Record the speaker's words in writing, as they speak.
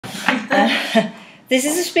This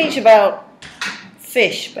is a speech about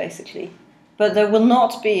fish, basically, but there will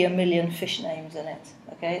not be a million fish names in it.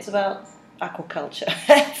 Okay, it's about aquaculture,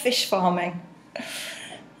 fish farming.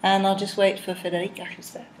 And I'll just wait for Federica,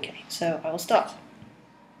 who's there. Okay, so I will start.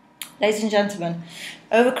 Ladies and gentlemen,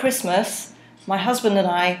 over Christmas, my husband and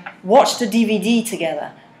I watched a DVD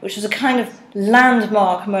together, which was a kind of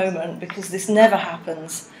landmark moment because this never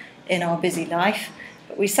happens in our busy life.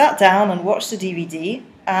 But we sat down and watched the DVD,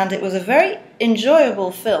 and it was a very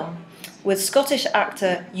enjoyable film with Scottish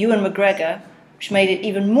actor Ewan McGregor, which made it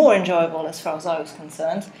even more enjoyable as far as I was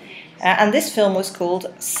concerned. And this film was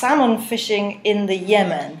called Salmon Fishing in the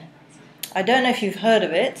Yemen. I don't know if you've heard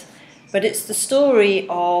of it, but it's the story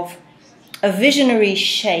of a visionary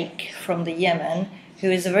sheikh from the Yemen who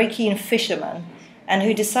is a very keen fisherman and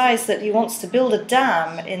who decides that he wants to build a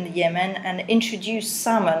dam in the Yemen and introduce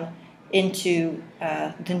salmon into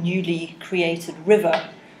the newly created river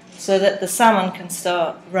so that the salmon can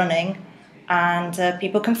start running and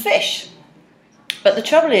people can fish. But the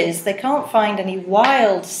trouble is they can't find any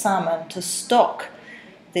wild salmon to stock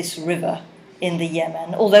this river in the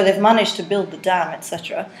Yemen, although they've managed to build the dam,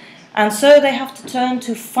 etc. And so they have to turn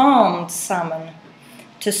to farmed salmon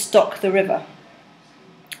to stock the river.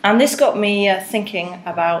 And this got me thinking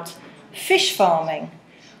about fish farming,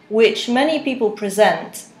 which many people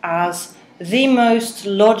present as the most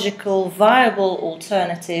logical, viable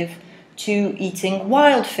alternative to eating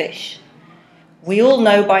wild fish. We all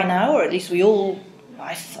know by now, or at least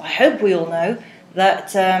I hope we all know,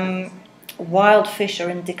 that wild fish are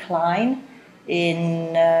in decline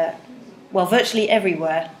in virtually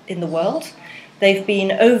everywhere in the world. They've been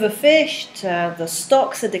overfished, the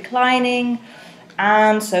stocks are declining,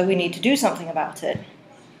 and so we need to do something about it.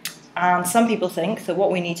 And some people think that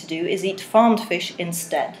what we need to do is eat farmed fish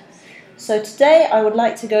instead. So today I would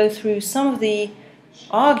like to go through some of the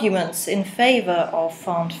arguments in favour of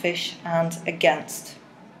farmed fish and against.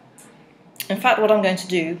 In fact, what I'm going to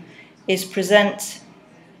do is present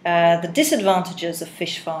the disadvantages of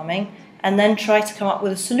fish farming and then try to come up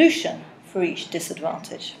with a solution for each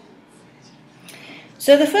disadvantage.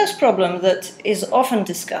 So the first problem that is often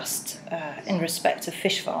discussed in respect of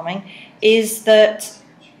fish farming is that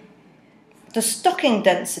the stocking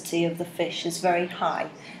density of the fish is very high.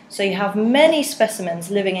 So you have many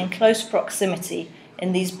specimens living in close proximity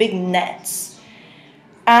in these big nets.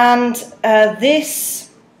 And this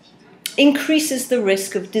increases the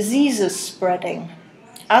risk of diseases spreading.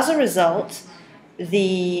 As a result,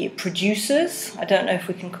 the producers, I don't know if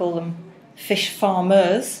we can call them fish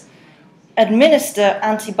farmers, administer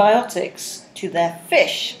antibiotics to their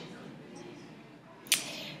fish.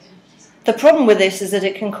 The problem with this is that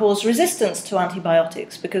it can cause resistance to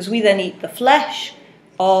antibiotics because we then eat the flesh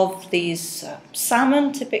of these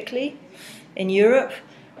salmon, typically, in Europe,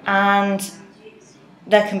 and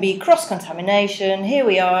there can be cross-contamination. Here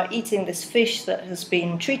we are eating this fish that has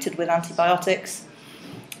been treated with antibiotics,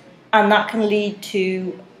 and that can lead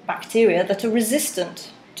to bacteria that are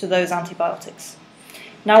resistant to those antibiotics.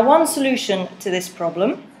 Now, one solution to this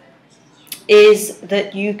problem is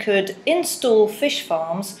that you could install fish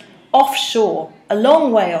farms offshore, a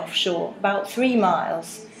long way offshore, about 3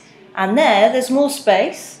 miles. And there's more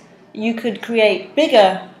space. You could create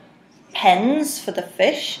bigger pens for the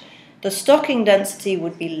fish. The stocking density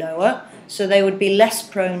would be lower, so they would be less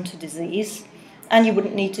prone to disease, and you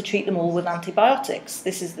wouldn't need to treat them all with antibiotics.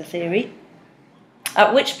 This is the theory.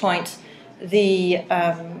 At which point the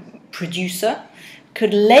producer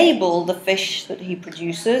could label the fish that he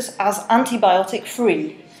produces as antibiotic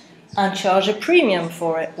free and charge a premium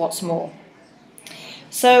for it, what's more.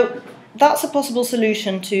 So that's a possible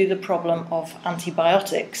solution to the problem of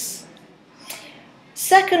antibiotics.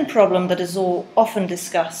 Second problem that is often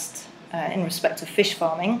discussed in respect of fish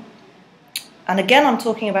farming, and again I'm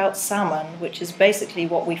talking about salmon, which is basically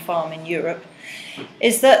what we farm in Europe,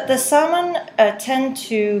 is that the salmon tend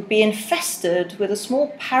to be infested with a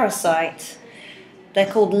small parasite. They're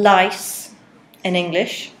called lice in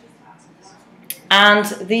English, and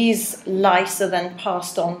these lice are then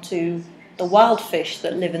passed on to the wild fish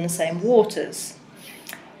that live in the same waters.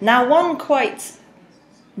 Now, one quite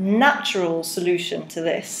natural solution to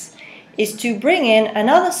this is to bring in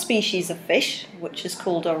another species of fish, which is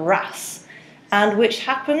called a wrasse, and which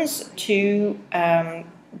happens to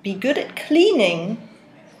be good at cleaning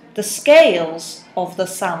the scales of the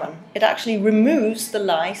salmon. It actually removes the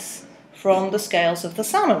lice from the scales of the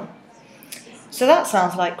salmon. So that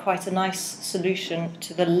sounds like quite a nice solution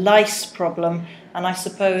to the lice problem, and I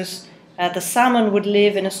suppose the salmon would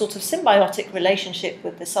live in a sort of symbiotic relationship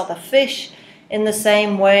with this other fish in the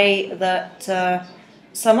same way that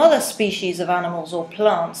some other species of animals or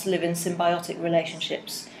plants live in symbiotic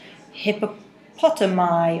relationships.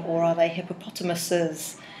 Hippopotami, or are they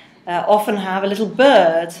hippopotamuses, often have a little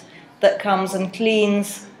bird that comes and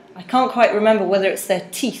cleans, I can't quite remember whether it's their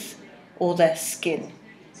teeth or their skin.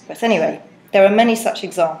 But anyway, there are many such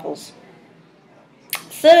examples.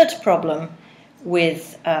 Third problem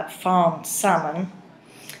with farmed salmon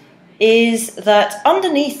is that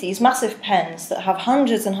underneath these massive pens that have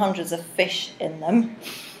hundreds and hundreds of fish in them,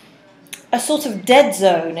 a sort of dead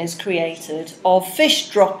zone is created of fish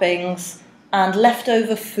droppings and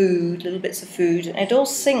leftover food, little bits of food, and it all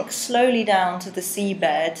sinks slowly down to the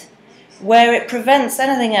seabed where it prevents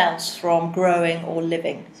anything else from growing or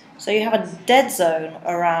living. So you have a dead zone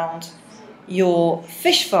around your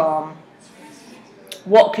fish farm.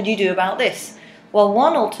 What could you do about this? Well,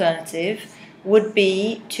 one alternative would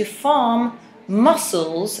be to farm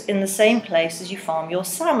mussels in the same place as you farm your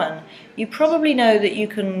salmon. You probably know that you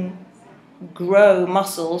can grow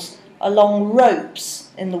mussels along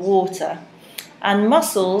ropes in the water, and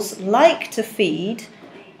mussels like to feed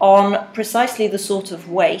on precisely the sort of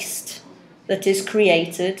waste that is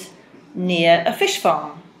created near a fish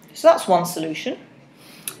farm. So that's one solution.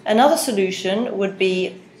 Another solution would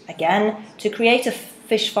be, again, to create a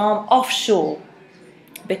fish farm offshore,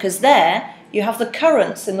 because there you have the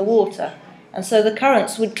currents in the water, and so the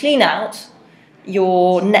currents would clean out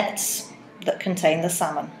your nets that contain the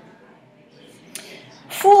salmon.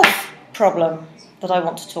 Fourth problem that I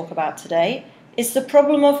want to talk about today is the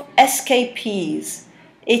problem of escapees.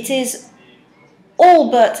 It is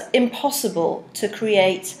all but impossible to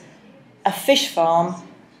create a fish farm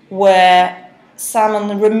where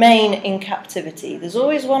salmon remain in captivity. There's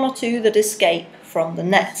always one or two that escape from the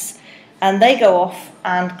nets, and they go off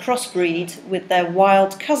and crossbreed with their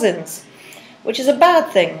wild cousins, which is a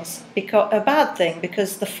bad thing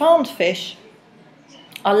because the farmed fish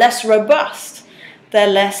are less robust, they're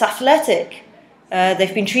less athletic,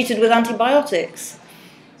 they've been treated with antibiotics.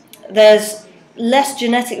 There's less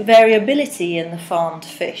genetic variability in the farmed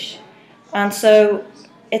fish, and so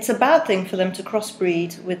it's a bad thing for them to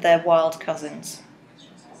crossbreed with their wild cousins.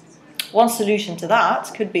 One solution to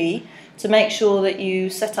that could be to make sure that you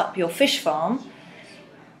set up your fish farm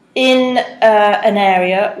in an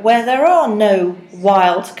area where there are no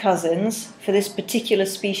wild cousins for this particular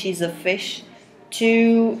species of fish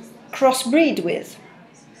to crossbreed with.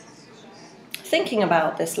 Thinking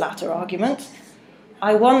about this latter argument,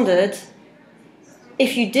 I wondered,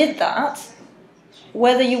 if you did that,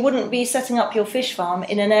 whether you wouldn't be setting up your fish farm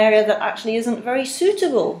in an area that actually isn't very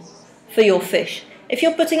suitable for your fish. If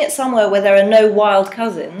you're putting it somewhere where there are no wild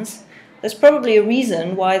cousins, there's probably a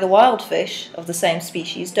reason why the wild fish of the same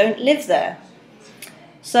species don't live there.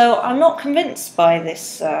 So I'm not convinced by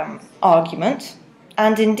this argument,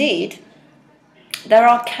 and indeed there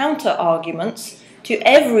are counter-arguments to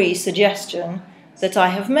every suggestion that I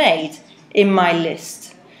have made in my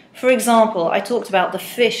list. For example, I talked about the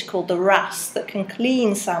fish called the wrasse that can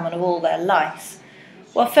clean salmon of all their lice.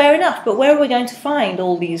 Well, fair enough, but where are we going to find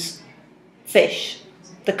all these fish,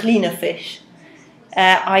 the cleaner fish?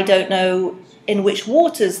 I don't know in which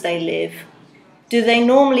waters they live. Do they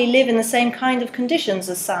normally live in the same kind of conditions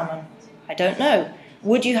as salmon? I don't know.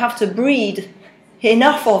 Would you have to breed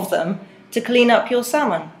enough of them to clean up your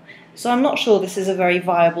salmon? So I'm not sure this is a very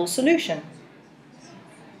viable solution.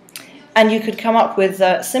 And you could come up with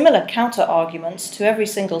similar counter-arguments to every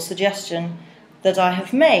single suggestion that I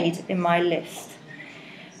have made in my list.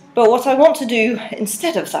 But what I want to do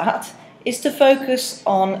instead of that is to focus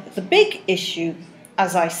on the big issue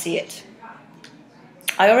as I see it.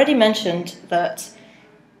 I already mentioned that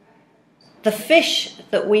the fish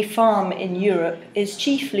that we farm in Europe is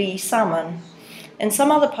chiefly salmon. In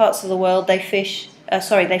some other parts of the world they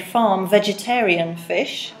farm vegetarian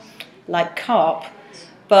fish, like carp,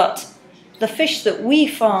 but the fish that we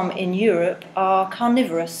farm in Europe are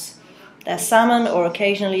carnivorous. They're salmon, or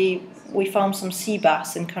occasionally we farm some sea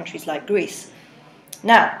bass in countries like Greece.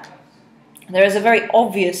 Now, there is a very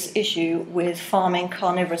obvious issue with farming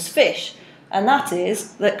carnivorous fish, and that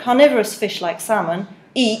is that carnivorous fish like salmon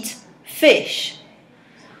eat fish.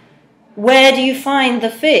 Where do you find the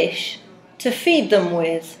fish to feed them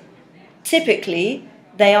with? Typically,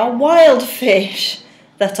 they are wild fish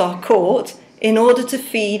that are caught in order to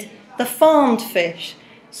feed the farmed fish.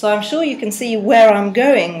 So I'm sure you can see where I'm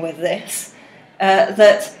going with this,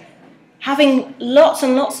 that having lots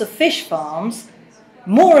and lots of fish farms,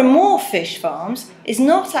 more and more fish farms, is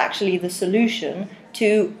not actually the solution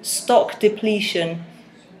to stock depletion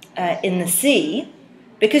in the sea,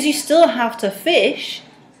 because you still have to fish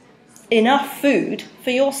enough food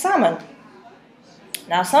for your salmon.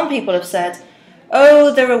 Now, some people have said,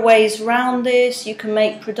 oh, there are ways around this, you can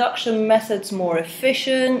make production methods more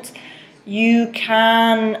efficient, you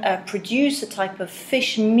can produce a type of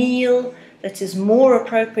fish meal that is more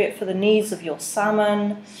appropriate for the needs of your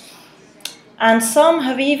salmon. And some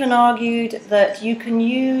have even argued that you can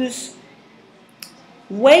use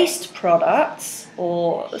waste products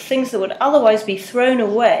or things that would otherwise be thrown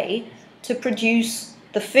away to produce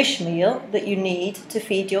the fish meal that you need to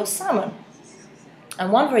feed your salmon.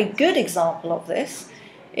 And one very good example of this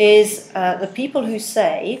is the people who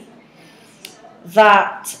say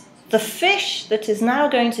that the fish that is now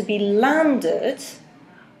going to be landed,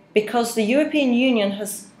 because the European Union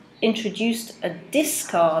has introduced a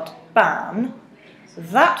discard ban,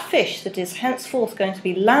 that fish that is henceforth going to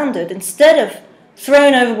be landed, instead of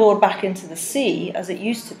thrown overboard back into the sea as it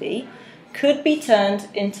used to be, could be turned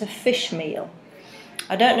into fish meal.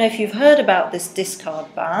 I don't know if you've heard about this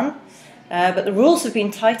discard ban, but the rules have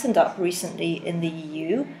been tightened up recently in the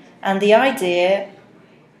EU, and the idea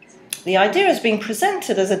is being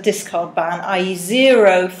presented as a discard ban, i.e.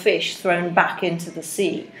 zero fish thrown back into the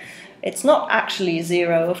sea. It's not actually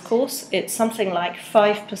zero, of course, it's something like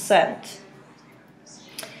 5%.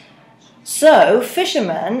 So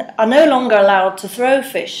fishermen are no longer allowed to throw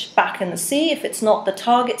fish back in the sea if it's not the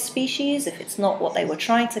target species, if it's not what they were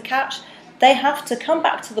trying to catch. They have to come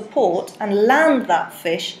back to the port and land that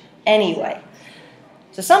fish anyway.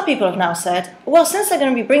 So some people have now said, well, since they're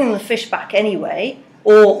going to be bringing the fish back anyway,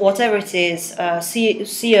 or whatever it is,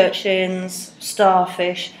 sea urchins,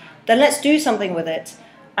 starfish, then let's do something with it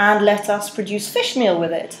and let us produce fish meal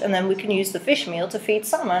with it, and then we can use the fish meal to feed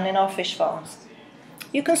salmon in our fish farms.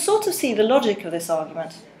 You can sort of see the logic of this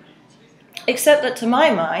argument, except that to my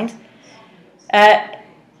mind,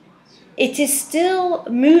 it is still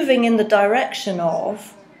moving in the direction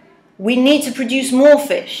of we need to produce more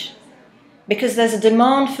fish because there's a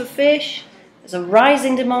demand for fish, there's a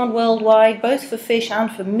rising demand worldwide, both for fish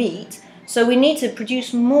and for meat, so we need to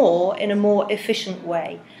produce more in a more efficient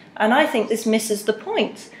way. And I think this misses the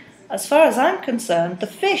point. As far as I'm concerned, the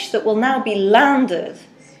fish that will now be landed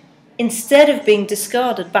instead of being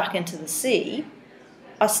discarded back into the sea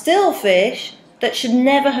are still fish that should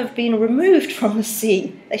never have been removed from the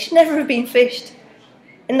sea. They should never have been fished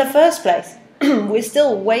in the first place. We're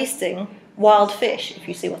still wasting wild fish, if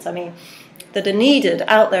you see what I mean, that are needed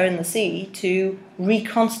out there in the sea to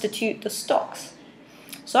reconstitute the stocks.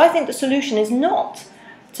 So I think the solution is not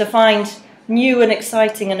to find new and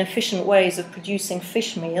exciting and efficient ways of producing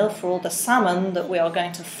fish meal for all the salmon that we are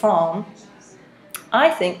going to farm. I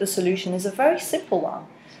think the solution is a very simple one,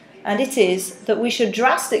 and it is that we should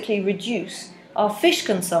drastically reduce our fish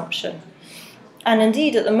consumption. And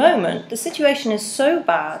indeed, at the moment, the situation is so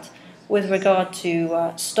bad with regard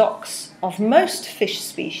to stocks of most fish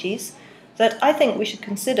species that I think we should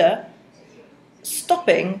consider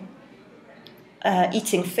stopping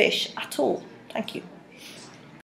eating fish at all. Thank you.